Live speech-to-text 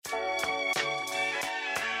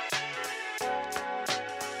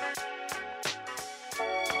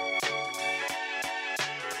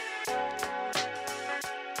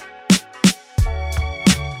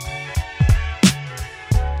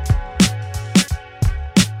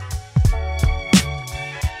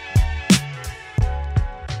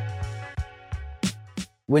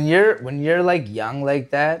when you're like young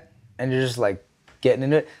like that and you're just like getting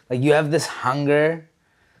into it, like you have this hunger,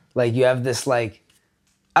 like you have this like,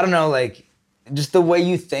 I don't know, like just the way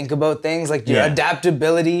you think about things, like your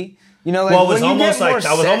adaptability. You know, like well, it was when you almost get more like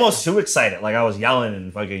I was set- almost too excited. Like I was yelling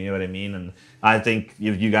and fucking, you know what I mean? And I think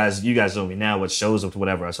you guys know me now. What shows up to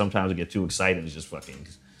whatever. Sometimes I get too excited and just fucking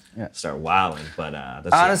start wilding. But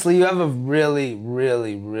that's honestly, you have a really,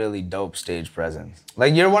 really, really dope stage presence.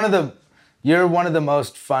 Like you're one of the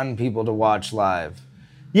most fun people to watch live.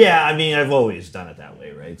 Yeah, I mean, I've always done it that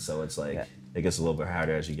way, right? So it's like it gets a little bit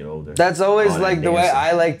harder as you get older. That's always like the way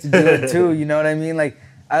I like to do it too. You know what I mean? Like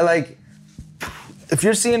I like. If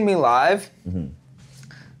you're seeing me live,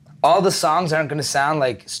 all the songs aren't going to sound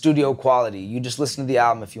like studio quality. You just listen to the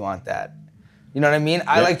album if you want that. You know what I mean?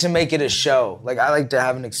 I like to make it a show. Like, I like to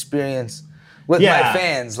have an experience with my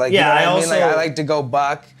fans. Like, you know what I mean? Like, I like to go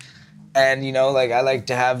buck, and, you know, like, I like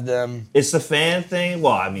to have them... It's the fan thing.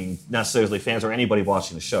 Well, I mean, not necessarily fans or anybody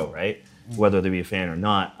watching the show, right? Whether they be a fan or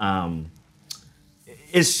not.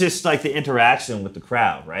 It's just, like, the interaction with the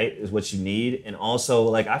crowd, right? Is what you need. And also,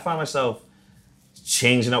 like, I find myself...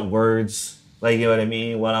 changing up words, like, you know what I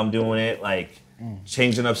mean, when I'm doing it, like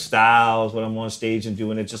changing up styles when I'm on stage and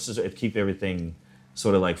doing it, just to keep everything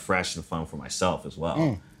sort of like fresh and fun for myself as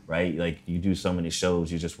well, right? Like you do so many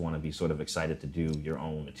shows, you just want to be sort of excited to do your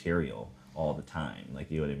own material all the time,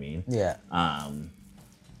 like, you know what I mean? Yeah.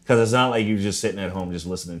 Because it's not like you're just sitting at home just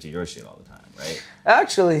listening to your shit all the time, right?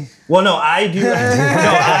 Actually. Well, no, I do.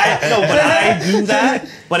 But I do that.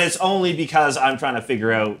 But it's only because I'm trying to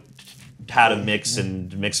figure out how to mix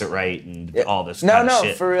and mix it right and all this kind of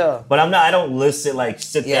shit. No, for real. But I don't listen, like,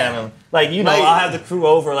 sit down and, like, you know, I'll have the crew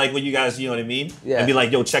over, like, when you guys, you know what I mean? Yeah. And be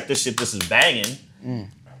like, yo, check this shit, this is banging.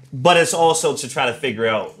 But it's also to try to figure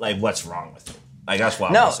out, like, what's wrong with it. Like, that's why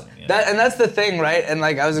I'm listening. You know? And that's the thing, right? And,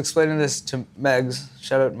 like, I was explaining this to Megs.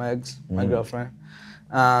 Shout out Megs, my girlfriend.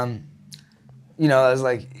 You know, I was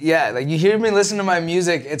like, yeah, like, you hear me listen to my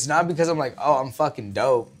music, it's not because I'm like, oh, I'm fucking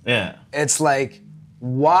dope. Yeah. It's like...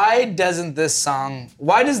 Why does this song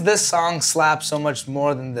slap so much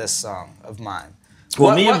more than this song of mine?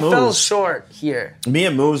 Well, what fell short here? Me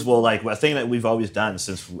and Moves will, like, a thing that we've always done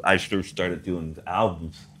since I started doing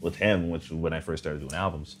albums with him, which when I first started doing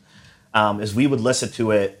albums, is we would listen to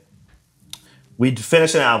it. We'd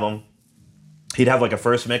finish an album. He'd have like a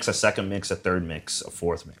first mix, a second mix, a third mix, a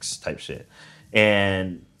fourth mix type shit.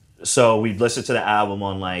 And so we'd listen to the album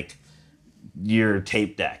on like your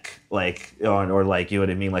tape deck, like or like, you know what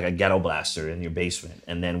I mean, like a ghetto blaster in your basement,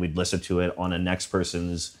 and then we'd listen to it on a next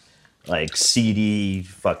person's like CD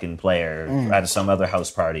fucking player at some other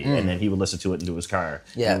house party, and then he would listen to it into his car,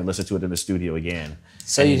 and we'd listen to it in the studio again.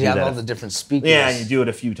 So you have all the different speakers. Yeah, and you do it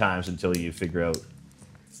a few times until you figure out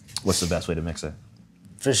what's the best way to mix it.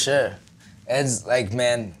 For sure. It's like,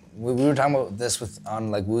 man, we were talking about this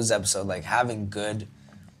on like Woo's episode, like having good,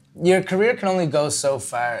 your career can only go so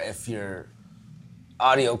far if your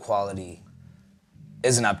audio quality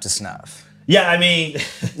isn't up to snuff. Yeah, I mean...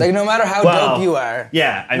 like, no matter how dope you are...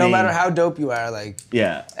 Yeah, I mean... No matter how dope you are, like...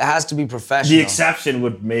 Yeah. It has to be professional. The exception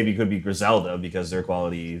could be Griselda, because their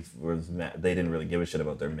quality they didn't really give a shit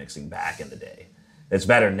about their mixing back in the day. It's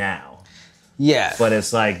better now. Yeah. But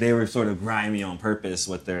it's like, they were sort of grimy on purpose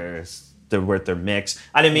with their mix.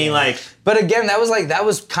 I didn't mean like... But again, that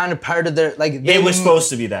was kind of part of their... like. It was supposed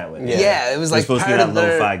to be that way. Yeah, it was like supposed part to be of that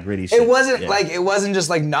their... lo-fi gritty shit. It wasn't like, it wasn't just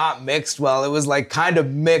like not mixed well. It was like kind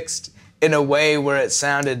of mixed in a way where it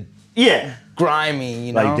sounded grimy,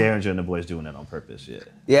 you know? Like Derringer and the boys doing it on purpose,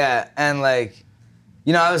 Yeah, and like,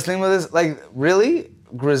 you know, I was thinking about this, like, really,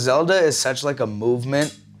 Griselda is such like a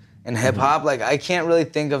movement in hip-hop. Like, I can't really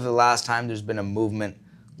think of the last time there's been a movement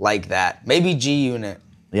like that. Maybe G-Unit.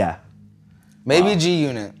 Yeah. Maybe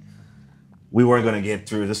G-Unit. We weren't going to get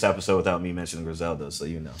through this episode without me mentioning Griselda, so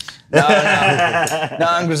you know. No,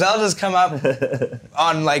 and Griselda's come up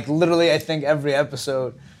on, like, literally, I think, every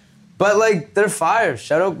episode. But, like, they're fire.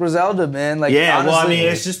 Shout out Griselda, man. Like, honestly, well, I mean,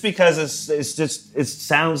 it's just because it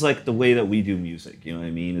sounds like the way that we do music, you know what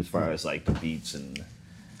I mean? As far as, like, the beats and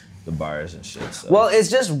the bars and shit. So. Well, it's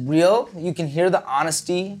just real. You can hear the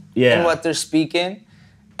honesty in what they're speaking.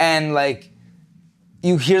 And, like,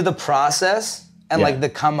 you hear the process and, like, the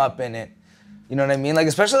come up in it. You know what I mean? Like,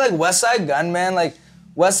 especially, like, West Side Gun, man. Like,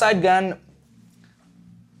 West Side Gun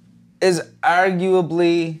is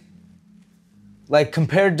arguably, like,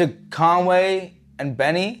 compared to Conway and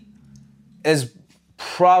Benny, is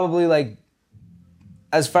probably, like,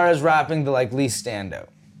 as far as rapping, the, like, least standout.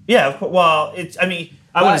 Yeah, well,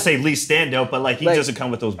 I wouldn't say least standout, but, like, he doesn't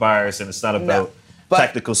come with those bars, and it's not about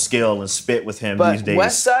technical skill and spit with him these days.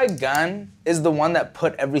 West Side Gun is the one that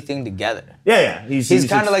put everything together. Yeah. He's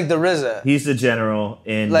kind of like the RZA. He's the general,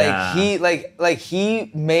 and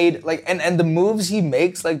he made like and the moves he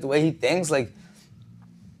makes, like the way he thinks, like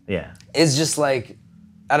is just like,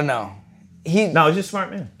 I don't know. He's just a smart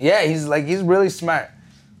man. Yeah, he's really smart.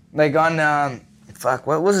 Like on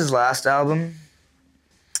what was his last album?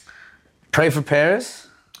 Pray for Paris?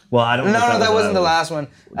 Well, I don't know. No, that wasn't the last one.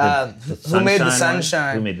 Who Made the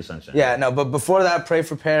Sunshine? Who Made the Sunshine? Yeah, no, but before that, Pray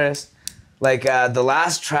for Paris. Like the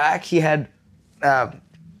last track he had,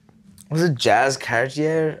 was it Jazz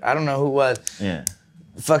Cartier? I don't know who it was. Yeah.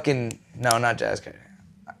 No, not Jazz Cartier.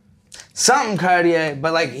 Something Cartier,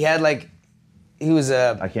 but like he was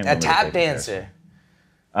a tap dancer.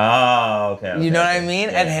 Oh, okay. You know what I mean?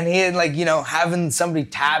 Yeah. And he had like, having somebody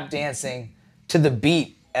tap dancing to the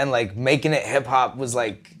beat and like making it hip hop was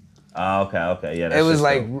like. Oh, okay. Yeah. It was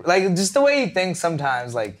like just the way he thinks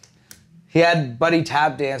sometimes. Like he had Buddy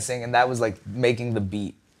tap dancing, and that was like making the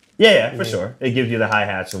beat. Yeah, for sure. It gives you the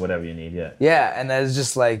hi-hats or whatever you need. Yeah. Yeah, and it's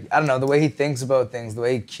just like, I don't know, the way he thinks about things, the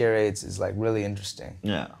way he curates is like really interesting.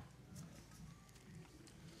 Yeah.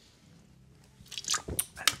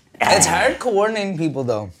 It's hard coordinating people,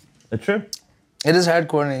 though. It's true. It is hard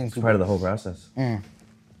coordinating people. It's part of the whole process. I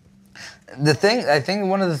think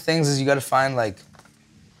one of the things is you got to find like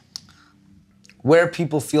where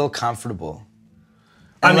people feel comfortable.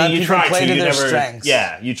 I mean, you try to. You never. Strengths.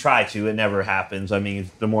 Yeah, you try to. It never happens. I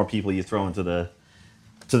mean, the more people you throw into the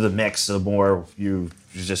mix, the more you're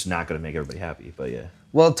just not going to make everybody happy. But yeah.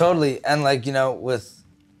 Well, totally, and like with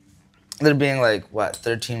there being like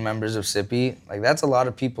 13 members of Sippy, like that's a lot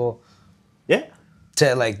of people. Yeah.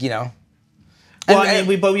 To like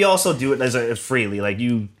Well, but we also do it as freely. Like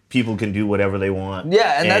people can do whatever they want.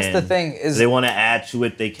 Yeah, and that's the thing is if they want to add to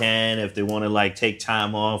it, they can. If they want to like take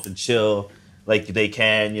time off and chill, like they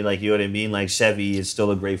can. You know what I mean? Like Chevy is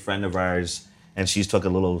still a great friend of ours, and she's took a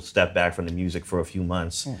little step back from the music for a few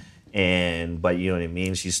months. But you know what I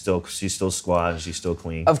mean? She's still squad and she's still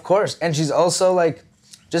queen. Of course, and she's also like,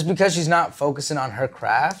 just because she's not focusing on her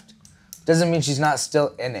craft, doesn't mean she's not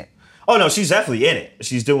still in it. Oh no, she's definitely in it.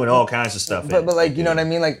 She's doing all kinds of stuff. But like, you know what I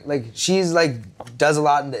mean? Like she's like does a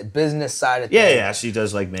lot in the business side of things. Yeah, she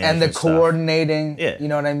does like management and the coordinating. Stuff. Yeah, you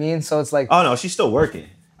know what I mean? So it's like, oh no, she's still working.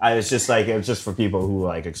 It's just for people who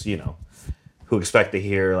like who expect to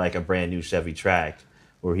hear like a brand new Chevy track,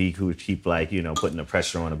 or who keep like putting the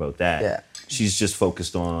pressure on about that. Yeah, she's just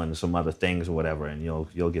focused on some other things or whatever, and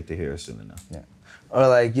you'll get to hear her soon enough. Yeah, or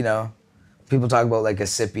like people talk about like a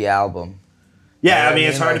Sippy album. Yeah, I mean,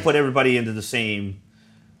 it's hard to put everybody into the same.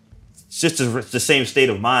 It's just the same state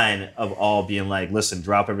of mind of all being like, listen,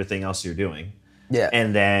 drop everything else you're doing. Yeah.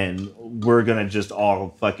 And then we're gonna just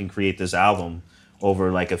all fucking create this album over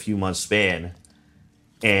like a few months span,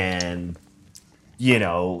 and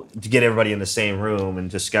to get everybody in the same room and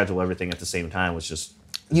to schedule everything at the same time was just.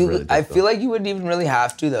 Really I feel like you wouldn't even really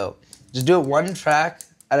have to though. Just do it one track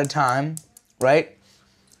at a time, right?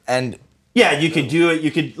 And. Yeah, you could do it. You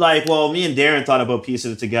could me and Darren thought about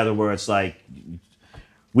piecing it together where it's like,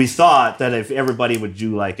 we thought that if everybody would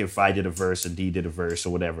do like, if I did a verse and D did a verse or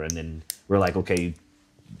whatever, and then we're like, okay,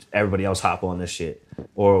 everybody else hop on this shit,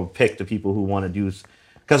 or pick the people who want to do,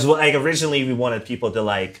 because like originally we wanted people to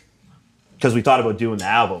like, because we thought about doing the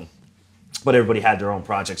album, but everybody had their own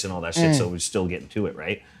projects and all that shit, so we're still getting to it,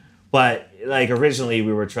 right? But like originally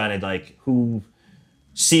we were trying to like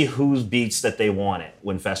see whose beats that they wanted.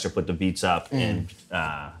 When Fester put the beats up and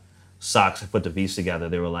Sox put the beats together,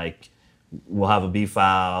 they were like, we'll have a beat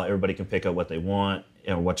file, everybody can pick up what they want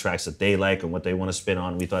and what tracks that they like and what they want to spin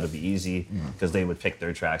on. We thought it'd be easy because they would pick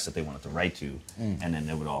their tracks that they wanted to write to, and then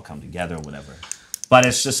it would all come together or whatever. But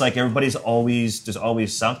it's just like there's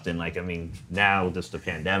always something. Like, I mean, now just the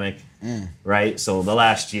pandemic, right? So the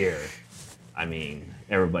last year, I mean,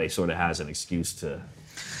 everybody sort of has an excuse to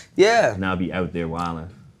now be out there wilding.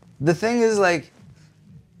 The thing is like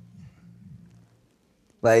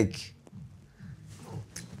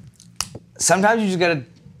sometimes you just gotta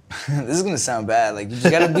this is gonna sound bad, like you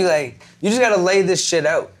just gotta be like, you just gotta lay this shit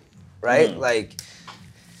out, right? Like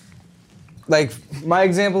my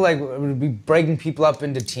example would be breaking people up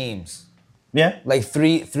into teams. Yeah. Like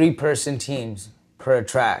three-person teams per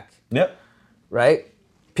track. Yep. Right?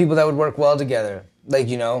 People that would work well together. Like,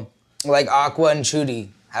 like Aqua and Chudy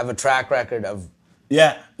have a track record of.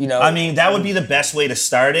 Yeah. I mean, that would be the best way to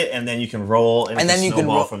start it, and then you can roll and then you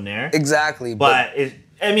snowball from there. Exactly. But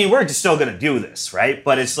we're still gonna do this, right?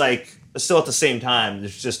 But it's like, still at the same time,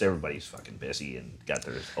 it's just everybody's fucking busy and got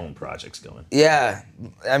their own projects going. Yeah.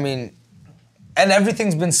 I mean, and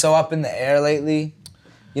everything's been so up in the air lately.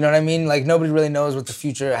 You know what I mean? Like nobody really knows what the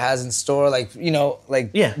future has in store. Like, you know,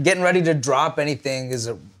 like getting ready to drop anything it's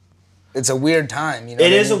a weird time. You know,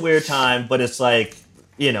 it is a weird time, but it's like,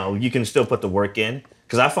 you know, you can still put the work in.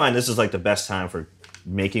 Because I find this is like the best time for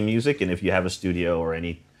making music, and if you have a studio or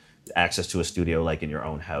any access to a studio, like in your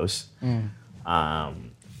own house,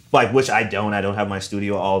 like which I don't have my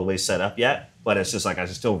studio all the way set up yet. But it's just like I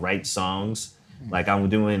still write songs. Like I'm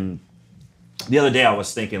doing. The other day I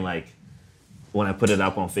was thinking like. When I put it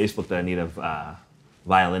up on Facebook that I need a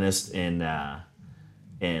violinist and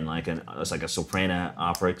like it's like a soprano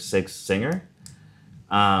opera singer.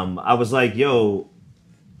 I was like, yo,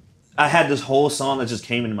 I had this whole song that just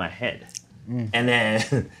came into my head, and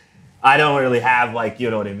then I don't really have like, you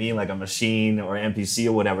know what I mean, like a machine or MPC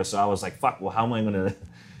or whatever. So I was like, fuck. Well, how am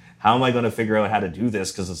I gonna figure out how to do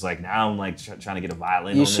this? Because it's like now I'm like trying to get a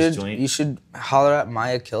violin on this joint. You should holler at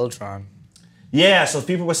Maya Kiltron. Yeah, so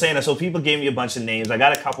people were saying that. So people gave me a bunch of names. I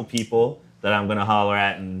got a couple people that I'm gonna holler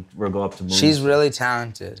at, and we'll go up to movies. She's really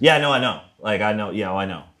talented. Yeah, I know. Like I know. Yeah, I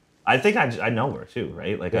know. I think I know her too,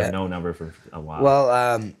 right? Like I've known her for a while.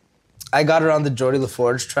 Well, I got her on the Geordie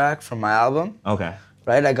LaForge track from my album. Okay.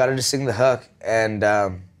 Right, I got her to sing the hook, and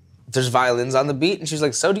there's violins on the beat, and she's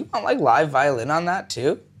like, "So do you want like live violin on that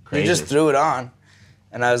too?" Crazy. He just threw it on,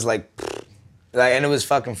 and I was like, and it was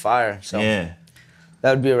fucking fire. So yeah.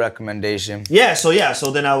 That would be a recommendation. Yeah, so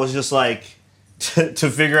then I was just like, to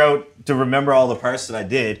figure out, to remember all the parts that I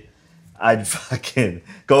did, I'd fucking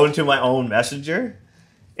go into my own messenger,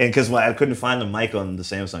 and because I couldn't find the mic on the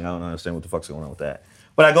Samsung, I don't understand what the fuck's going on with that.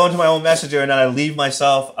 But I go into my own messenger, and then I leave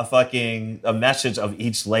myself a message of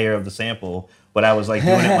each layer of the sample, but I was like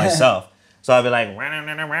doing it myself. So I'd be like, and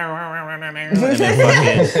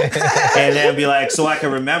then be like, so I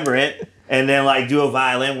can remember it, and then like do a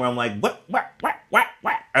violin where I'm like, what?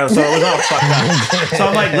 So it was all fucked up. So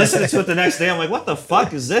I'm like listening to it the next day. I'm like, what the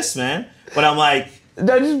fuck is this, man? But I'm like,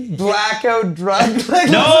 that just blackout drunk. No,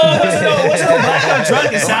 it wasn't blackout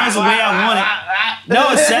drunk. It sounds the way I want it.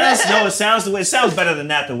 It sounds better than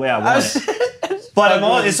that the way I want it. But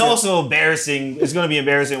it's also embarrassing. It's gonna be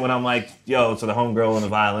embarrassing when I'm like, yo, to the homegirl on the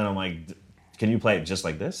violin. I'm like, can you play it just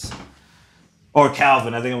like this? Or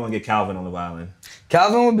Calvin. I think I'm gonna get Calvin on the violin.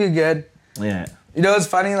 Calvin would be good. Yeah. You know, it's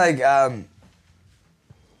funny, like,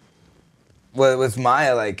 with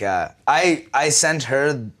Maya, like, I sent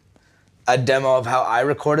her a demo of how I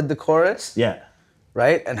recorded the chorus. Yeah.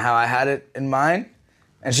 Right? And how I had it in mind.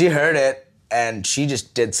 And she heard it, and she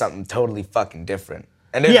just did something totally fucking different.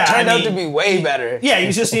 And it turned out to be way better. Yeah,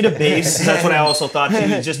 you just need a bass. That's what I also thought, too.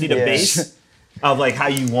 You just need a bass of, like, how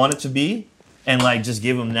you want it to be. And, like, just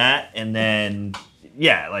give him that. And then,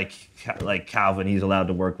 yeah, like Calvin, he's allowed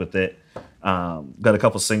to work with it. Got a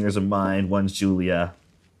couple singers in mind. One's Julia.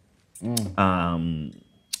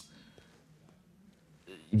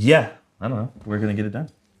 Yeah, I don't know. We're gonna get it done.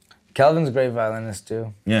 Calvin's a great violinist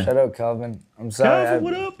too. Yeah. Shout out Calvin. I'm sorry. Calvin,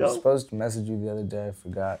 what up, I was supposed to message you the other day. I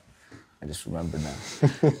forgot. I just remembered now.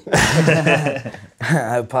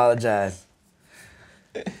 I apologize.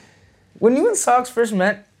 When you and Socks first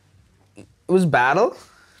met, it was battle?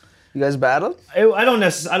 You guys battled? I don't know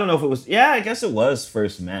if it was. Yeah, I guess it was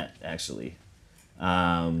first met actually.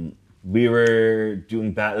 We were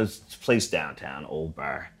doing this place downtown, old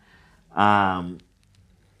bar.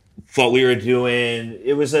 What we were doing,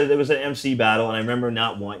 it was an MC battle, and I remember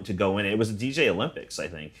not wanting to go in it. It was a DJ Olympics, I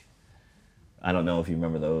think. I don't know if you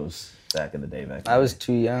remember those back in the day. I was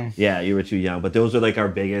too young. Yeah, you were too young, but those were like our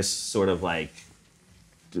biggest sort of like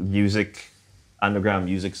underground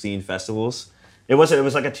music scene festivals. It was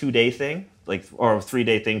like a 2-day thing, like, or a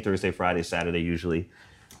 3-day thing, Thursday, Friday, Saturday usually.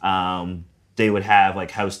 They would have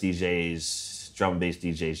like house DJs, drum and bass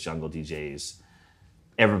DJs, jungle DJs.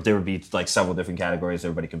 There would be like several different categories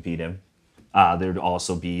everybody compete in. There would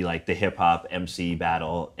also be like the hip hop MC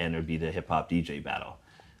battle, and there'd be the hip hop DJ battle.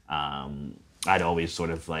 I'd always sort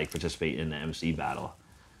of like participate in the MC battle.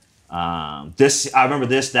 I remember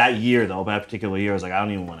that year though, that particular year, I was like, I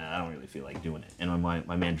don't really feel like doing it. And my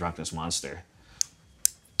man Drunkness Monster,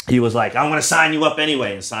 he was like, I'm gonna sign you up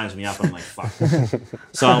anyway, and signs me up. I'm like, fuck.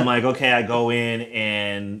 So I'm like, okay, I go in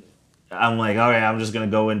and I'm like, all right, I'm just gonna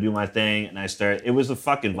go and do my thing. And it was a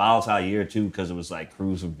fucking volatile year too, because it was like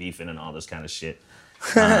crews were beefing and all this kind of shit.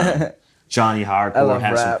 Johnny Hardcore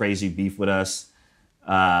had some crazy beef with us.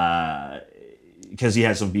 Because he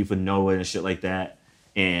had some beef with Noah and shit like that.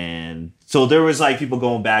 And so there was like people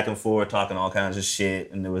going back and forth, talking all kinds of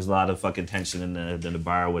shit, and there was a lot of fucking tension in the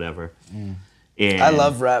bar or whatever. And I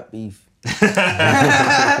love rap beef.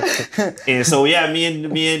 And so yeah,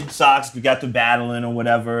 me and Socks, we got to battling or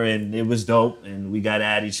whatever, and it was dope, and we got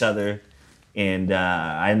at each other. And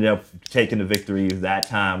I ended up taking the victory that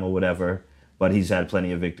time or whatever. But he's had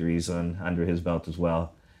plenty of victories under his belt as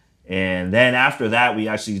well. And then after that, we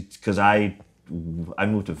actually, because I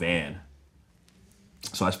moved to Van.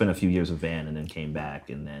 So I spent a few years with Van and then came back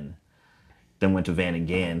and then went to Van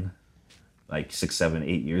again, like 6, 7,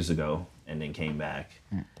 8 years ago, and then came back.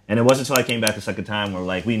 And it wasn't until I came back the second time where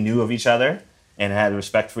like we knew of each other and had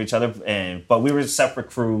respect for each other, but we were separate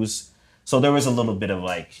crews, so there was a little bit of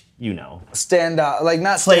like, you know, standoff, like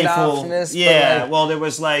not standoffness. Yeah, but like, well, there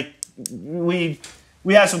was like we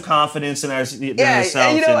had some confidence in ourselves.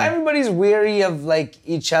 Yeah, you know, everybody's weary of like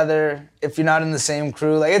each other if you're not in the same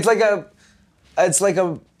crew. Like it's like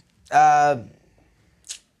a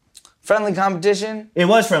friendly competition. It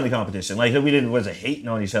was friendly competition. Like we wasn't hating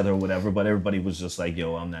on each other or whatever, but everybody was just like,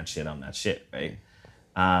 yo, I'm that shit, right?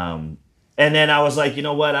 And then I was like, you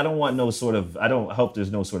know what? I hope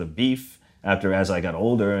there's no sort of beef as I got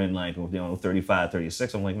older and like, you know, 35,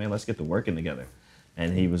 36. I'm like, man, let's get to working together.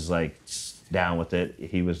 And he was like down with it.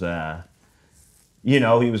 He was, you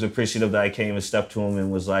know, he was appreciative that I came and stepped to him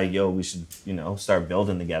and was like, yo, we should, you know, start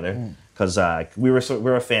building together. Because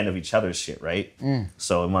we're a fan of each other's shit, right?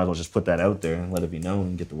 So I might as well just put that out there and let it be known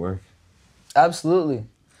and get to work. Absolutely.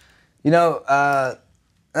 You know,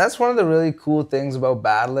 that's one of the really cool things about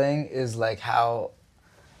battling is like how,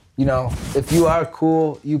 you know, if you are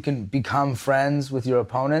cool, you can become friends with your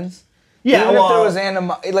opponents. Yeah, even if there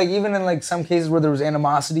was even in like some cases where there was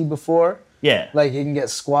animosity before. Yeah. Like it can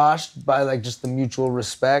get squashed by like just the mutual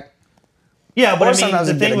respect. Yeah, but I mean,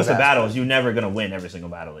 the thing with the battle is you're never going to win every single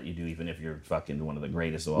battle that you do, even if you're fucking one of the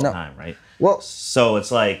greatest of all time, right? Well, so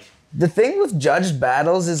it's like... The thing with judged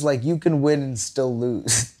battles is like you can win and still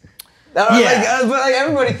lose. But like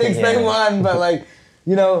everybody thinks they won, but like,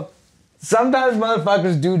 you know, sometimes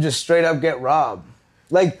motherfuckers do just straight up get robbed.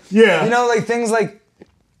 Like, you know, like things like,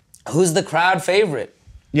 who's the crowd favorite?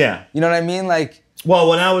 Yeah. You know what I mean? Like... Well,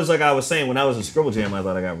 when I was in Scribble Jam, I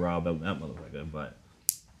thought I got robbed of that motherfucker, but...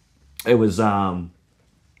 It was, I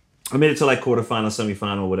made it to like quarterfinal,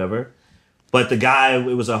 semifinal, whatever. But the guy,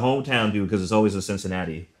 it was a hometown dude because it's always in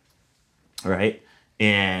Cincinnati, right?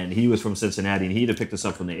 And he was from Cincinnati and he'd have picked us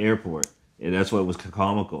up from the airport. And that's what was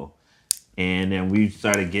comical. And then we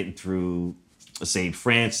started getting through St.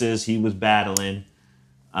 Francis. He was battling.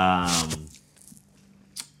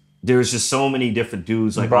 There was just so many different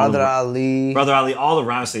dudes. Like Brother Ali, all the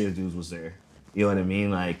Round State dudes was there. You know what I mean?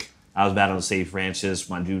 Like, I was battling St. Francis.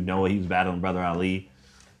 My dude Noah, he was battling Brother Ali.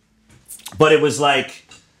 But it was like,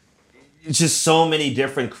 it's just so many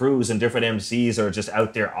different crews and different MCs are just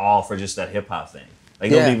out there all for just that hip hop thing.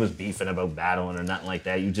 Like nobody was beefing about battling or nothing like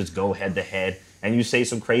that. You just go head to head and you say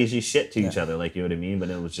some crazy shit to each other, like, you know what I mean? But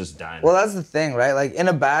it was just dying. Well, that's the thing, right? Like in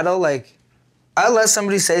a battle, like I let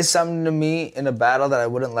somebody say something to me in a battle that I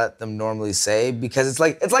wouldn't let them normally say because it's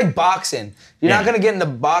like boxing. You're not gonna get in the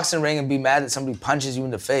boxing ring and be mad that somebody punches you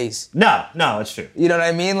in the face. No, it's true. You know what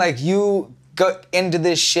I mean? Like you go into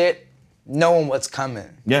this shit knowing what's coming.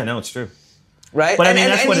 Yeah, no, it's true. Right? But I mean,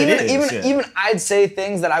 that's what it is. Even I'd say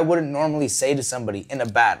things that I wouldn't normally say to somebody in a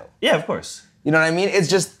battle. Yeah, of course. You know what I mean? It's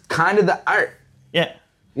just kind of the art. Yeah.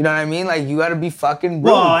 You know what I mean? Like, you gotta be fucking rude.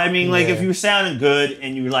 Well, I mean, like, if you're sounding good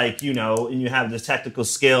and you, like, you know, and you have this technical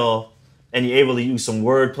skill and you're able to use some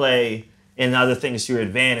wordplay and other things to your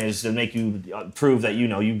advantage that make you prove that, you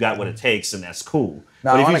know, you got what it takes, and that's cool.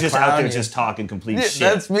 No, but if you're just out there just talking complete shit.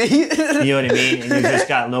 That's me. You know what I mean? And you just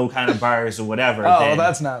got low kind of bars or whatever. Oh, well,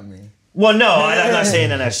 that's not me. Well, no, I'm not saying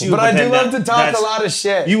that that's you. But I do love to talk a lot of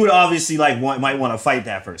shit. You would obviously, like, might want to fight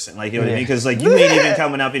that person. Like, you know what I mean? Because, like, you ain't even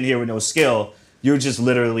coming up in here with no skill. You're just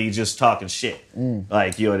literally just talking shit.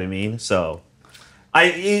 Like, you know what I mean? So,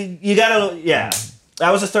 you gotta, That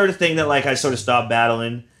was the third thing that, like, I sort of stopped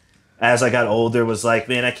battling as I got older was like,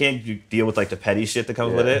 man, I can't deal with, like, the petty shit that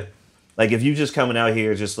comes with it. Like, if you just coming out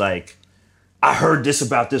here just like, I heard this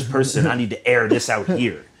about this person, I need to air this out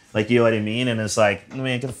here. Like, you know what I mean? And it's like,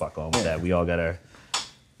 man, get the fuck on with that. We all got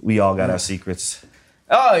our secrets.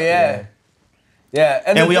 Oh, yeah. Yeah,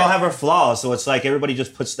 and we all have our flaws, so it's like everybody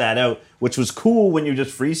just puts that out, which was cool when you're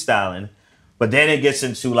just freestyling, but then it gets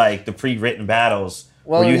into like the pre-written battles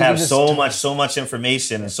where you have so much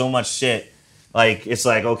information and so much shit. Like, it's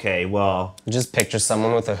like, okay, well... Just picture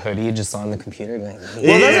someone with a hoodie just on the computer going... Well,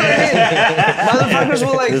 that's what I mean. Motherfuckers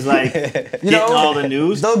will, like... It's like, you know, all the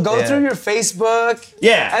news. They'll go through your Facebook.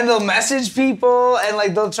 Yeah. And they'll message people, and,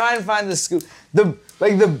 like, they'll try and find the scoop. In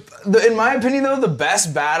my opinion, though, the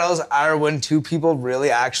best battles are when two people really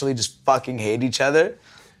actually just fucking hate each other.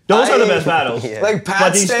 Those are the best battles. Like,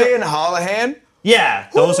 Pat Stay and Hollahan. Yeah,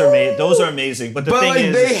 those are amazing. But the thing like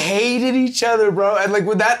is, they hated each other, bro. And like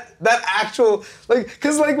with that actual like,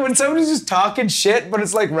 cause like when somebody's just talking shit, but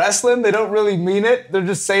it's like wrestling, they don't really mean it. They're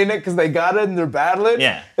just saying it because they got it and they're battling.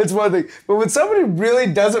 Yeah, it's one thing. But when somebody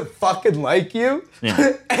really doesn't fucking like you,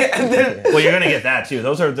 yeah. and then well, you're gonna get that too.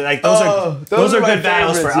 Those are good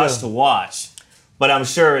battles for us to watch. But I'm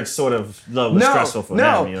sure it's sort of stressful for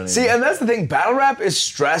them. You know what See, I mean? and that's the thing. Battle rap is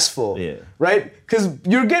stressful. Yeah. Right? Because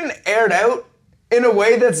you're getting aired out in a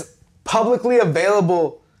way that's publicly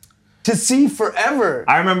available to see forever.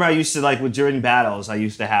 I remember I used to during battles, I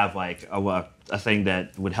used to have like a thing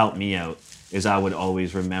that would help me out is I would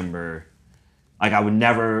always remember, like I would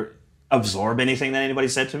never absorb anything that anybody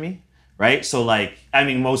said to me, right? So like, I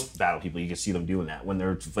mean, most battle people, you can see them doing that when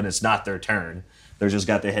it's not their turn. They're just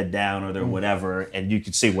got their head down or they're whatever, and you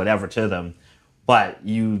can say whatever to them. But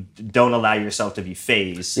you don't allow yourself to be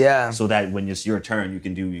phased, so that when it's your turn, you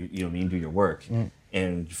can do your work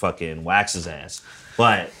and fucking wax his ass,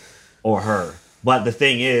 or her. But the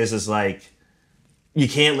thing is like you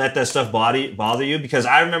can't let that stuff bother you because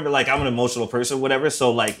I remember like I'm an emotional person, whatever.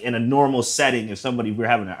 So like in a normal setting, if we're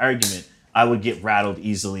having an argument, I would get rattled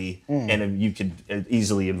easily, and you could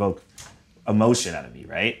easily invoke emotion out of me,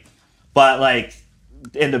 right? But like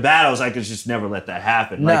in the battles, I could just never let that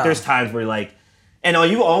happen. No. Like there's times where like. And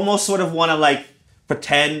you almost sort of want to like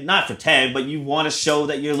not pretend, but you want to show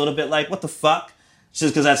that you're a little bit like, what the fuck?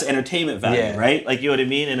 Just because that's entertainment value, right? Like, you know what I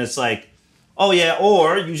mean? And it's like, oh yeah,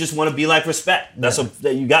 or you just want to be like, respect.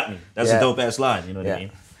 That you got me. That's a dope ass line. You know what I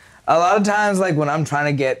mean? A lot of times, like when I'm trying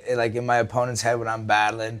to get like in my opponent's head when I'm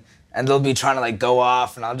battling, and they'll be trying to like go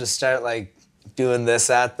off, and I'll just start like doing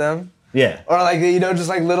this at them. Yeah. Or like just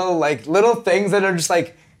like little things that are just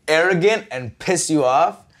like arrogant and piss you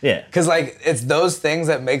off. Yeah. Because, like, it's those things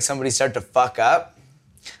that make somebody start to fuck up.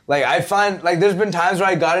 Like, I find, like, there's been times where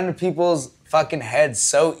I got into people's fucking heads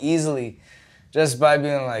so easily just by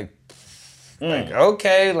being like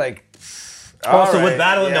okay, like, also, with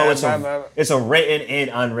battling, it's a written and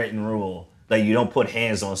unwritten rule that you don't put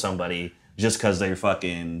hands on somebody just because they're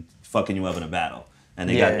fucking you up in a battle. And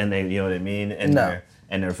they you know what I mean?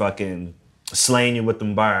 And they're fucking slaying you with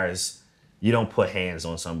them bars. You don't put hands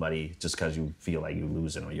on somebody just because you feel like you're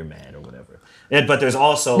losing or you're mad or whatever. But there's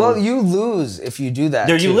also... Well, you lose if you do that,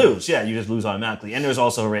 You lose, yeah. You just lose automatically. And there's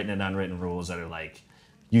also written and unwritten rules that are like,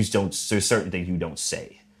 there's certain things you don't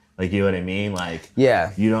say. Like, you know what I mean? Like,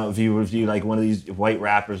 you don't, if you like one of these white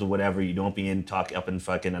rappers or whatever, you don't be in talk up in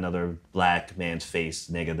fucking another black man's face,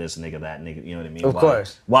 nigga this, nigga that, nigga, you know what I mean? Of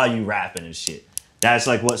course. While you rapping and shit. That's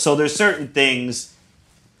like what... So there's certain things...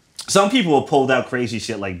 Some people will pull out crazy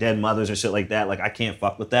shit like dead mothers and shit like that. Like, I can't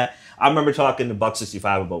fuck with that. I remember talking to Buck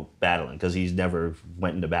 65 about battling because he's never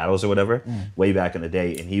went into battles or whatever way back in the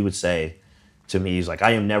day. And he would say to me, he's like,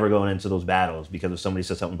 I am never going into those battles because if somebody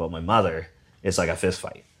says something about my mother, it's like a fist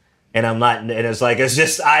fight. And I'm not, and it's like, it's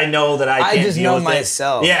just, I know that I can't deal with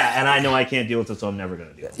myself. it. Yeah, and I know I can't deal with it, so I'm never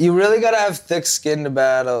going to do it. You really got to have thick skin to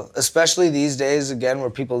battle, especially these days, again,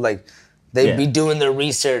 where people like, they'd be doing their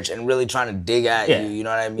research and really trying to dig at you, you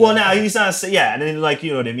know what I mean? Well, now, he's not saying, and then, like,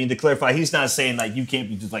 you know what I mean, to clarify, he's not saying, like, you can't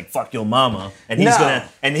be just, like, fuck your mama, and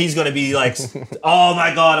he's gonna be like, oh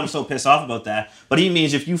my God, I'm so pissed off about that. But he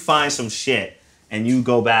means if you find some shit, and you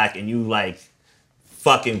go back and you, like,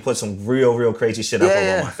 fucking put some real crazy shit up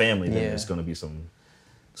over my family, then there's gonna be some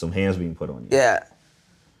hands being put on you.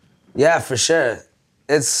 Yeah, for sure.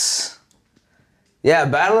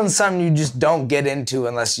 Battling's something you just don't get into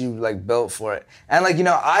unless you like built for it. And like, you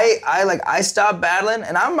know, I stopped battling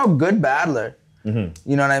and I'm a good battler. Mm-hmm.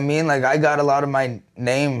 You know what I mean? Like I got a lot of my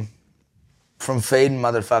name from fading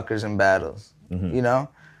motherfuckers in battles, you know?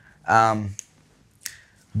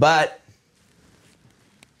 But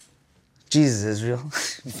Jesus, Israel,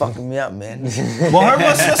 you're fucking me up, man. Well,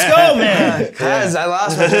 let's go, man. Cause I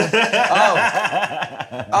lost my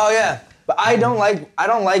Oh yeah. But I don't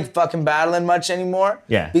like fucking battling much anymore.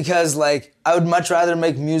 Yeah. Because like I would much rather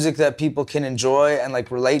make music that people can enjoy and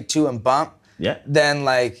like relate to and bump. Yeah. Than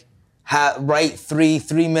like write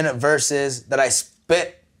 3-minute verses that I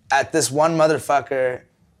spit at this one motherfucker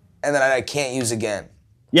and then I can't use again.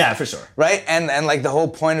 Yeah, for sure. Right? And like the whole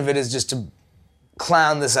point of it is just to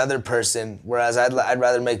clown this other person, whereas I'd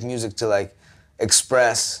rather make music to like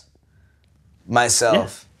express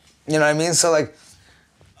myself. Yeah. You know what I mean? So like.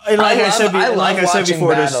 And like I said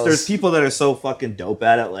before, there's people that are so fucking dope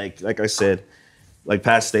at it. Like I said, like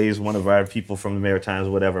Pat Stay's one of our people from the Maritimes,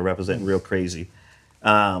 whatever, representing real crazy.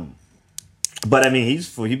 But I mean,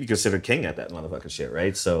 he'd be considered king at that motherfucking shit,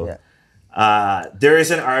 right? So there is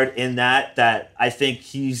an art in that I think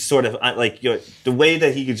he's sort of like the way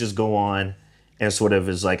that he could just go on and sort of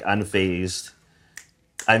is like unfazed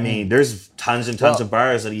I mean, there's tons and tons of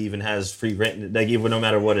bars that he even has pre-written. Like, even no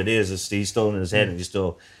matter what it is, he's still in his head and he's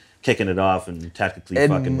still kicking it off and tactically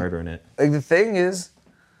fucking murdering it. Like, the thing is,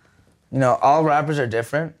 you know, all rappers are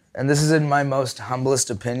different. And this is in my most humblest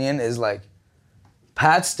opinion, is like,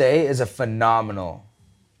 Pat Stay is a phenomenal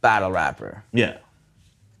battle rapper. Yeah.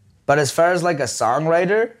 But as far as like a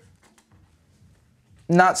songwriter,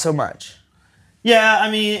 not so much. Yeah, I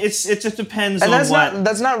mean, it just depends and on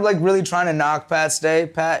that's not like really trying to knock Pat Stay,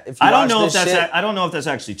 Pat. If you I don't know if I don't know if that's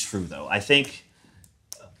actually true though. I think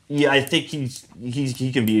he's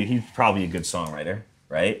probably a good songwriter,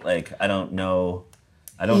 right? Like, I don't know.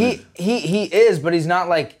 He is, but he's not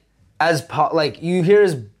like like, you hear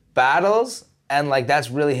his battles and like that's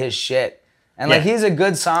really his shit. And like, he's a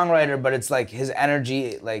good songwriter, but it's like his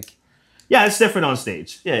energy, like, yeah, it's different on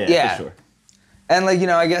stage. Yeah, for sure. And like, you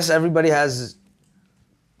know, I guess everybody has.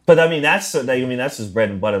 But I mean, that's his bread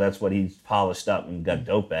and butter. That's what he's polished up and got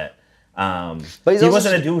dope at. But he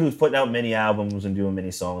wasn't a dude who's putting out many albums and doing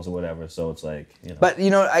many songs or whatever. So it's like, you know. But you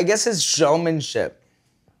know, I guess his showmanship.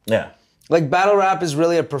 Yeah. Like, battle rap is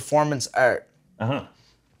really a performance art. Uh-huh.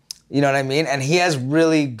 You know what I mean? And he has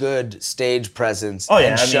really good stage presence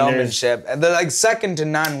and showmanship. And they're like second to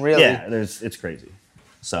none, really. Yeah, it's crazy.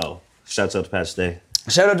 So, shouts out to Pat Stay.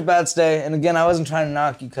 Shout out to Pat Stay. And again, I wasn't trying to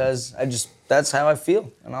knock you because that's how I feel.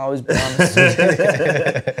 And I'll always be honest.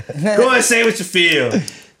 Go and say what you feel.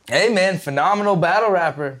 Hey, man, phenomenal battle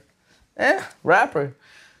rapper. Rapper.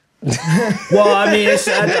 Well, I mean,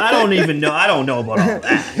 I don't even know. I don't know about all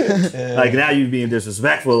that. Like, now you being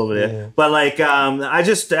disrespectful over there. Yeah. But like, I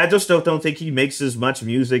just don't think he makes as much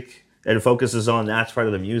music and focuses on that part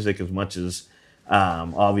of the music as much as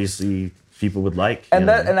obviously people would like.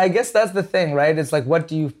 And I guess that's the thing, right? It's like, what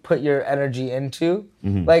do you put your energy into?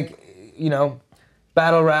 Mm-hmm. Like, you know,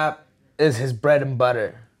 battle rap is his bread and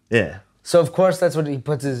butter. Yeah. So of course that's what he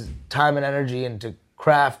puts his time and energy into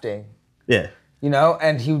crafting. Yeah. You know,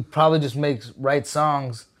 and he would probably just write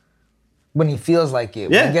songs when he feels like it,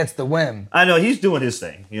 when he gets the whim. I know, he's doing his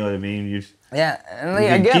thing. You know what I mean? And like,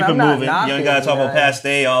 again, keep I'm it not moving. knocking. You don't gotta talk about Pat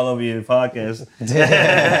Stay all over your podcast.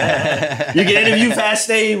 You can interview Pat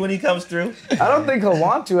Stay when he comes through. I don't think he'll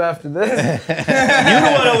want to after this. You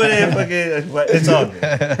the one over there, fucking. It's all good.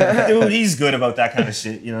 Dude, he's good about that kind of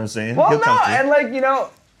shit. You know what I'm saying? Well, no, and like, you know,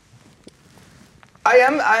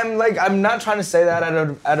 I'm not trying to say that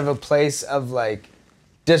out of a place of like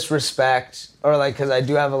disrespect, or like, because I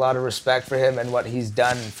do have a lot of respect for him and what he's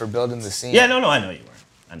done for building the scene. Yeah, no, I know you were.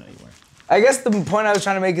 I guess the point I was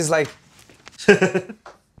trying to make is like,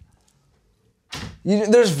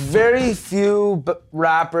 there's very few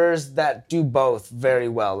rappers that do both very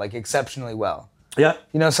well, like exceptionally well. Yeah.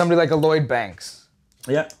 You know, somebody like a Lloyd Banks.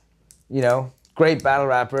 Yeah. You know, great battle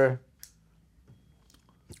rapper.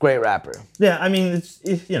 Great rapper. Yeah, I mean, it's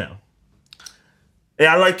you know.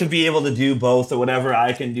 Yeah, I like to be able to do both or whatever.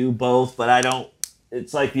 I can do both, but I don't.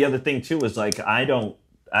 It's like the other thing too is like I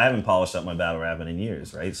haven't polished up my battle rapping in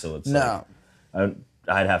years, right? So it's like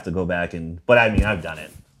I'd have to go back but I mean, I've done it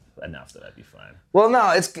enough that I'd be fine. Well, no,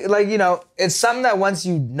 it's like, you know, it's something that once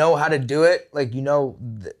you know how to do it, like, you know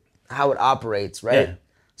how it operates, right? Yeah.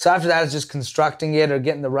 So after that, it's just constructing it or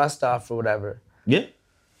getting the rust off or whatever. Yeah.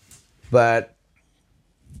 But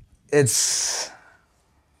it's,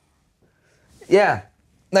 yeah.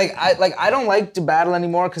 Like I don't like to battle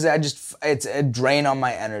anymore because it's a drain on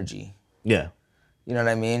my energy. Yeah. You know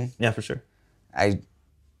what I mean? Yeah, for sure.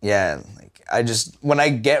 When I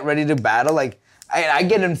get ready to battle, like I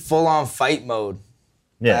get in full on fight mode.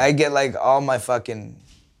 Yeah. I get like all my fucking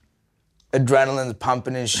adrenaline's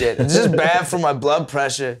pumping and shit. It's just bad for my blood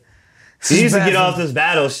pressure. He needs to get off this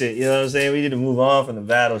battle shit, you know what I'm saying? We need to move on from the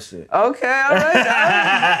battle shit. Okay, all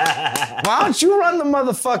right. Why don't you run the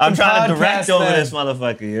motherfucking I'm trying to podcast direct over then? this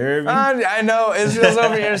motherfucker, you heard me? I know, Israel's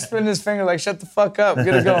over here spinning his finger like, shut the fuck up, get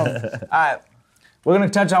it going. All right, we're gonna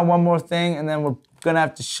touch on one more thing and then we're gonna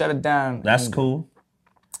have to shut it down. That's cool.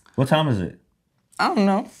 What time is it? I don't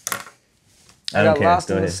know. I don't care.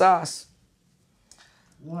 Lost in the sauce.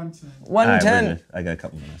 110. 110. Right, I got a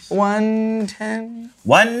couple minutes. 110.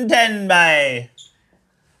 110 by.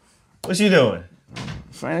 What you doing?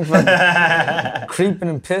 Frank fucking creeping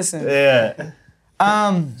and pissing. Yeah.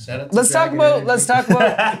 Let's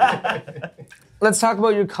talk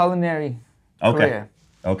about your culinary career.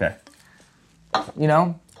 Okay. You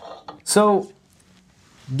know? So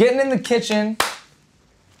getting in the kitchen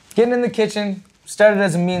started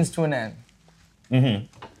as a means to an end. Mm-hmm.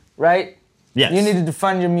 Right? Yes. You needed to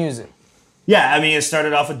fund your music. Yeah, I mean, it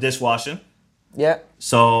started off with dishwashing. Yeah.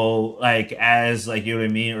 So, like, as, like, you know what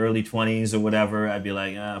I mean, early 20s or whatever, I'd be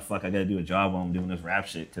like, fuck, I gotta do a job while I'm doing this rap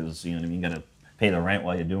shit, because, you know what I mean, gotta pay the rent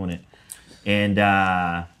while you're doing it. And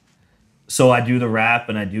so I do the rap,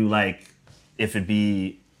 and I do like, if it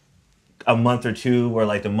be a month or two where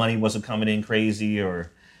like the money wasn't coming in crazy,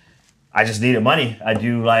 or I just needed money, I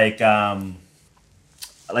do like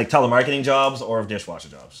telemarketing jobs or dishwasher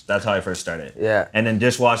jobs. That's how I first started. Yeah. And then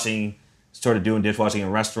dishwashing, started doing dishwashing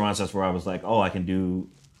in restaurants. That's where I was like, oh, I can do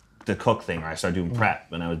the cook thing. Or I started doing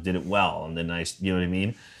prep, and I did it well. And then you know what I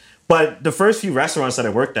mean? But the first few restaurants that I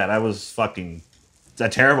worked at, I was fucking a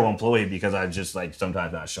terrible employee because I just like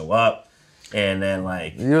sometimes not show up. And then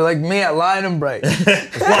like... You're like me at Lion and Bright.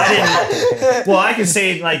 well, I can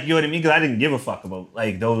say like, you know what I mean? Because I didn't give a fuck about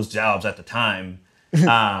like those jobs at the time.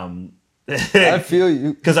 I feel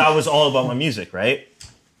you. Because I was all about my music, right?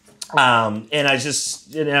 And I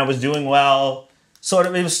was doing well. Sort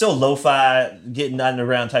of, it was still lo-fi, getting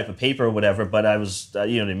underground type of paper or whatever, but I was,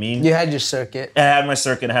 you know what I mean? You had your circuit. I had my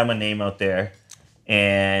circuit, I had my name out there.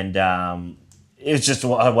 And it was just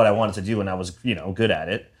what I wanted to do, and I was, you know, good at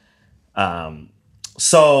it.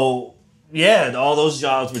 So, yeah, all those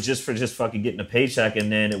jobs were just for fucking getting a paycheck,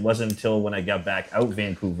 and then it wasn't until when I got back out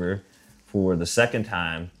Vancouver for the second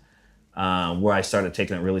time where I started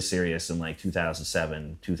taking it really serious in like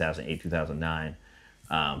 2007, 2008, 2009.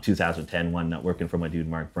 2010, one night working for my dude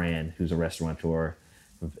Mark Brand, who's a restaurateur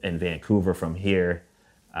in Vancouver from here.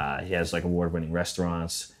 He has like award-winning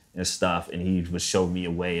restaurants and stuff, and he was showed me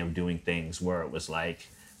a way of doing things where it was like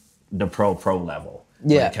the pro level.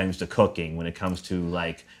 Yeah. When it comes to cooking, when it comes to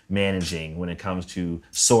like managing, when it comes to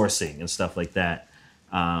sourcing and stuff like that.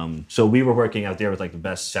 So we were working out there with like the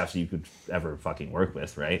best chefs you could ever fucking work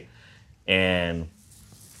with, right? And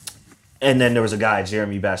then there was a guy,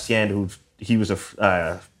 Jeremy Bastien, who he was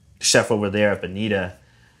a chef over there at Bonita.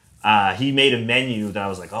 He made a menu that I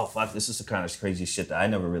was like, oh, fuck, this is the kind of crazy shit that I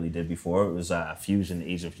never really did before. It was a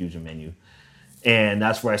Asian fusion menu. And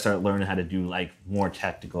that's where I started learning how to do like more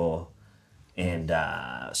technical and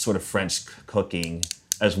sort of French cooking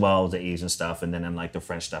as well as the Asian stuff. And then in like the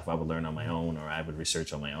French stuff, I would learn on my own, or I would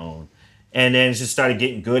research on my own. And then just started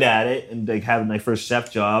getting good at it and like having my first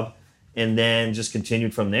chef job. And then just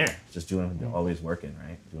continued from there, just always working,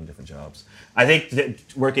 right? Doing different jobs. I think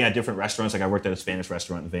working at different restaurants, like I worked at a Spanish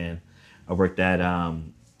restaurant in Van. I worked at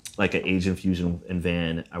like an Asian fusion in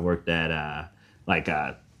Van. I worked at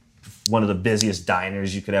one of the busiest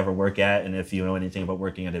diners you could ever work at. And if you know anything about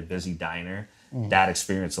working at a busy diner, that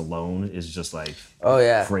experience alone is just like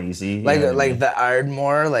crazy. Like the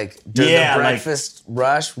Ardmore, like during the breakfast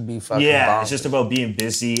rush would be fucking bonkers. It's just about being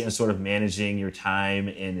busy and sort of managing your time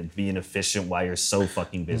and being efficient while you're so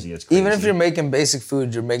fucking busy. It's crazy. Even if you're making basic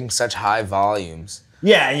food, you're making such high volumes.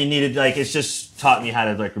 Yeah, and you needed like, it's just taught me how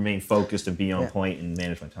to like remain focused and be on point and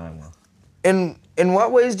manage my time well. In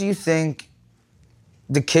what ways do you think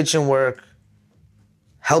the kitchen work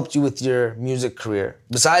helped you with your music career,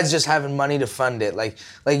 besides just having money to fund it? Like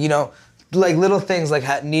you know, like little things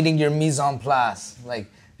like needing your mise en place. Like,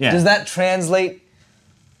 does that translate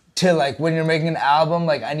to like when you're making an album?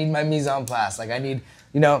 Like, I need my mise en place. Like, I need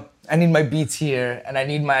my beats here, and I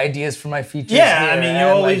need my ideas for my features. Yeah, here, I mean, you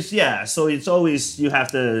always So it's always you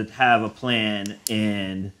have to have a plan,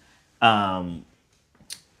 and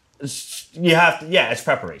you have to, it's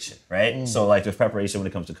preparation, right? So like there's preparation when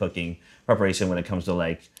it comes to cooking, preparation when it comes to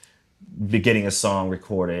like getting a song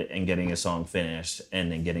recorded and getting a song finished,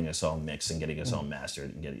 and then getting a song mixed and getting a song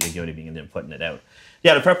mastered and and then putting it out.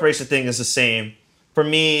 Yeah, the preparation thing is the same. For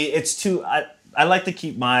me, it's I like to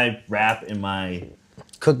keep my rap and my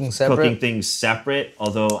cooking things separate,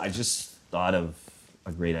 although I just thought of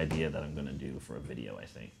a great idea that I'm gonna do for a video, I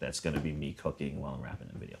think. That's gonna be me cooking while I'm rapping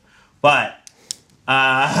in a video. But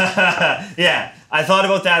yeah, I thought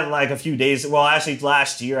about that like a few days. Well, actually,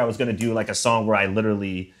 last year I was gonna do like a song where I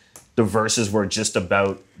literally, the verses were just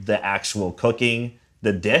about the actual cooking,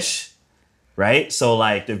 the dish, right? So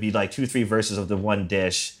like there'd be like 2-3 verses of the one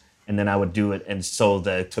dish, and then I would do it. And so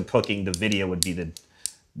cooking, the video would be the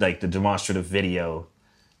demonstrative video,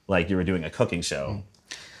 like you were doing a cooking show.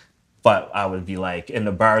 But I would be like, and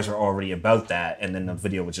the bars are already about that, and then the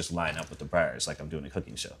video would just line up with the bars, like I'm doing a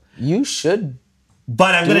cooking show. You should.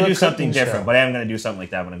 But I'm going to do something different. But I am going to do something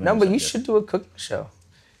like that when I'm going to do something should do a cooking show.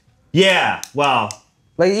 Yeah, well.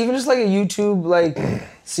 Like, even just like a YouTube, like,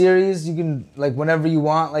 series, you can, like, whenever you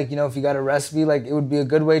want, like, you know, if you got a recipe, like, it would be a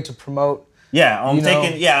good way to promote. Yeah,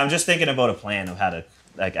 I'm just thinking about a plan of how to,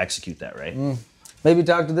 like, execute that, right? Maybe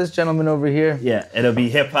talk to this gentleman over here. Yeah, it'll be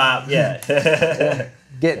hip-hop, yeah.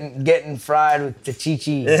 Getting fried with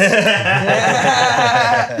Tachici.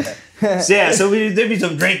 So there'd be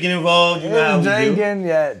some drinking involved. You know how we do. Drinking,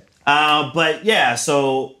 yeah. But yeah,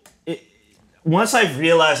 so once I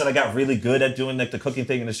realized that I got really good at doing like the cooking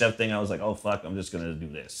thing and the chef thing, I was like, oh fuck, I'm just gonna do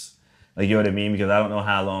this. Like, you know what I mean? Because I don't know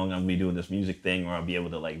how long I'm gonna be doing this music thing, or I'll be able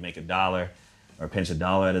to like make $1 or pinch $1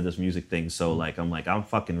 out of this music thing. So like, I'm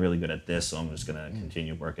fucking really good at this, so I'm just gonna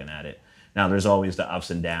continue working at it. Now there's always the ups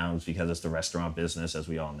and downs because it's the restaurant business, as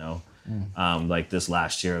we all know. Like this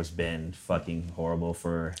last year has been fucking horrible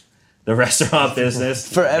for the restaurant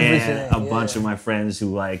business. For everything. And a bunch of my friends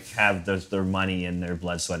who like have their money and their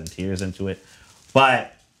blood, sweat, and tears into it.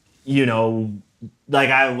 But, you know, like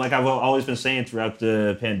I've always been saying throughout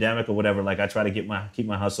the pandemic or whatever, like I try to keep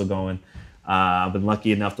my hustle going. I've been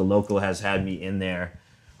lucky enough the local has had me in there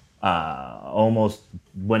almost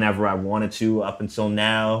whenever I wanted to up until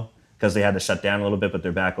now, because they had to shut down a little bit, but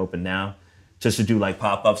they're back open now, just to do like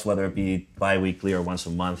pop-ups, whether it be bi-weekly or once a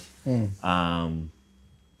month.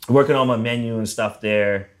 Working on my menu and stuff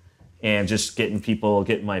there, and just getting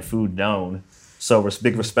my food known. So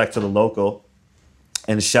big respect to the local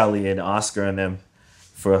and Shelly and Oscar and them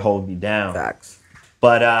for holding me down. Facts.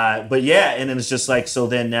 But yeah, and then it's just like, so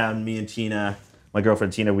then now me and Tina, my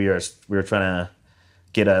girlfriend Tina, we were trying to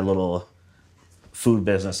get a little food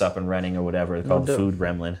business up and running or whatever, called Food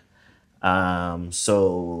Gremlin.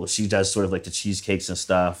 So she does sort of like the cheesecakes and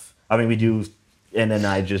stuff. I mean, we do, and then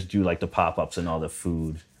I just do like the pop-ups and all the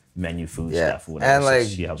menu food stuff or whatever. And like, so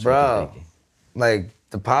she helps bro, with the baking. like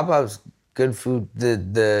the pop-ups, good food.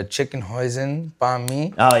 The chicken hoisin banh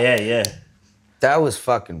mi. Oh yeah. That was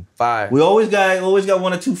fucking fire. We always got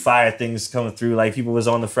 1 or 2 fire things coming through. Like people was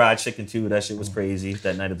on the fried chicken too. That shit was crazy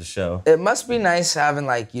that night of the show. It must be nice having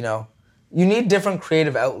like, you know, you need different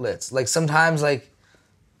creative outlets. Like sometimes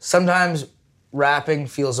rapping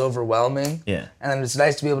feels overwhelming. Yeah. And then it's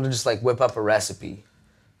nice to be able to just like whip up a recipe.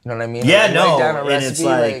 You know what I mean? Yeah, like, no. write down a And recipe, it's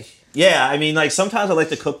like, yeah, I mean, like sometimes I like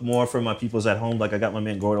to cook more for my peoples at home. Like I got my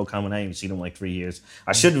man Gordo coming. I ain't even seen him in like 3 years.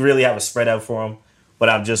 I should really have a spread out for him. But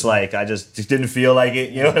I'm just like, I just didn't feel like it.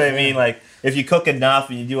 You know what I mean? Like, if you cook enough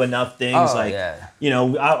and you do enough things, you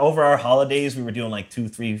know, over our holidays, we were doing like 2,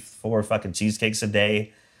 3, 4 fucking cheesecakes a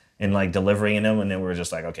day and like delivering them. And then we were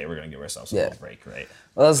just like, okay, we're going to give ourselves a little break, right?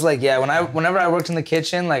 Well, it's like, whenever I worked in the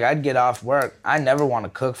kitchen, like I'd get off work. I never want to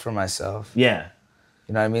cook for myself. Yeah.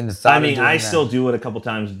 You know what I mean? I still do it a couple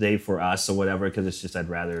times a day for us or whatever, because it's just I'd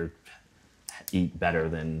rather eat better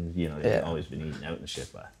than, you know, always been eating out and shit.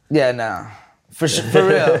 But yeah, no. For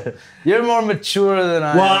real. You're more mature than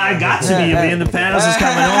I am. Well, I got to be. Being the panels is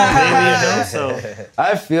coming on, baby, you know, so.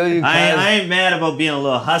 I feel you. I ain't mad about being a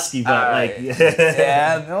little husky, but like.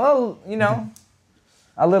 Yeah, well, you know,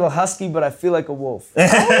 a little husky, but I feel like a wolf. All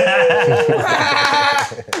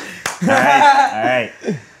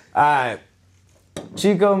right.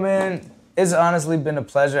 Chico, man, it's honestly been a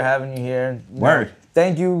pleasure having you here. Word.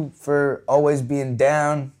 Thank you for always being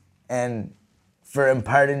down and for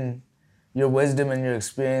imparting your wisdom and your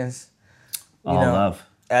experience. You know, love.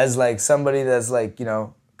 As like somebody that's like, you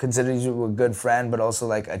know, considers you a good friend, but also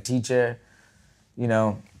like a teacher, you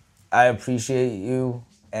know, I appreciate you,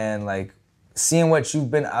 and like seeing what you've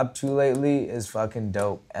been up to lately is fucking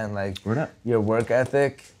dope. And like your work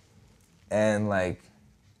ethic and like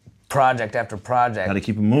project after project. Gotta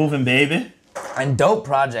keep it moving, baby. And dope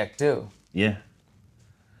project too. Yeah.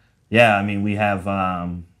 Yeah, I mean, we have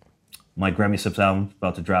my Grammy Sips album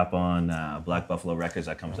about to drop on Black Buffalo Records.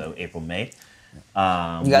 That comes out April, May.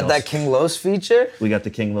 You got that King Los feature? We got the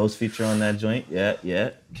King Los feature on that joint.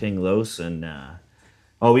 Yeah. King Los. And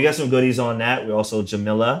we got some goodies on that. We also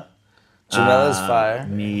Jamila's fire.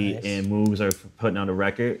 Me and Moves are putting out a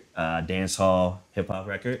record, dance hall hip hop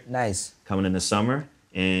record. Nice. Coming in the summer.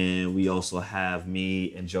 And we also have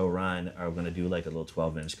me and Joe Ryan are gonna do like a little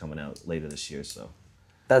 12-inch coming out later this year. So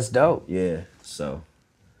that's dope. Yeah. So.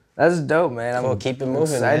 That's dope, man. Well, keep it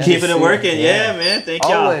moving, man. Keeping it working, yeah, man. Thank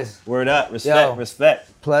y'all. Always. Word up,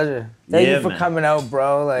 respect. Pleasure. Thank you for coming out,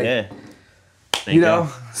 bro. Like, yeah. You know,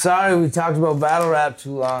 sorry we talked about battle rap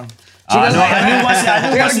too long. I knew once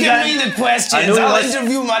you got me the questions. I'll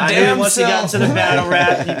interview my damn self. I knew once you got into the battle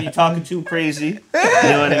rap, you'd be talking too crazy. You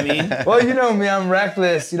know what I mean? Well, you know me, I'm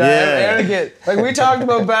reckless. You know, I'm arrogant. Like we talked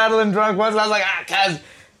about battling drunk once, and I was like, cuz.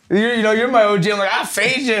 You're my OG. I'm like, I'll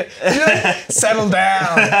fade you. Settle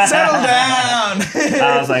down. I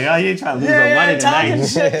was like, you trying to lose your money tonight.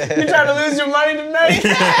 Shit. You trying to lose your money tonight?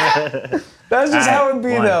 That's just how it be,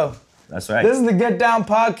 though. That's right. This is the Get Down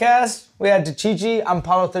podcast. We had Tachici. I'm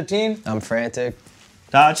Paulo 13. I'm Frantic.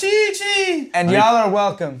 Tachichi. And y'all are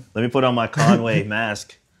welcome. Let me put on my Conway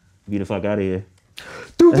mask. Get the fuck out of here.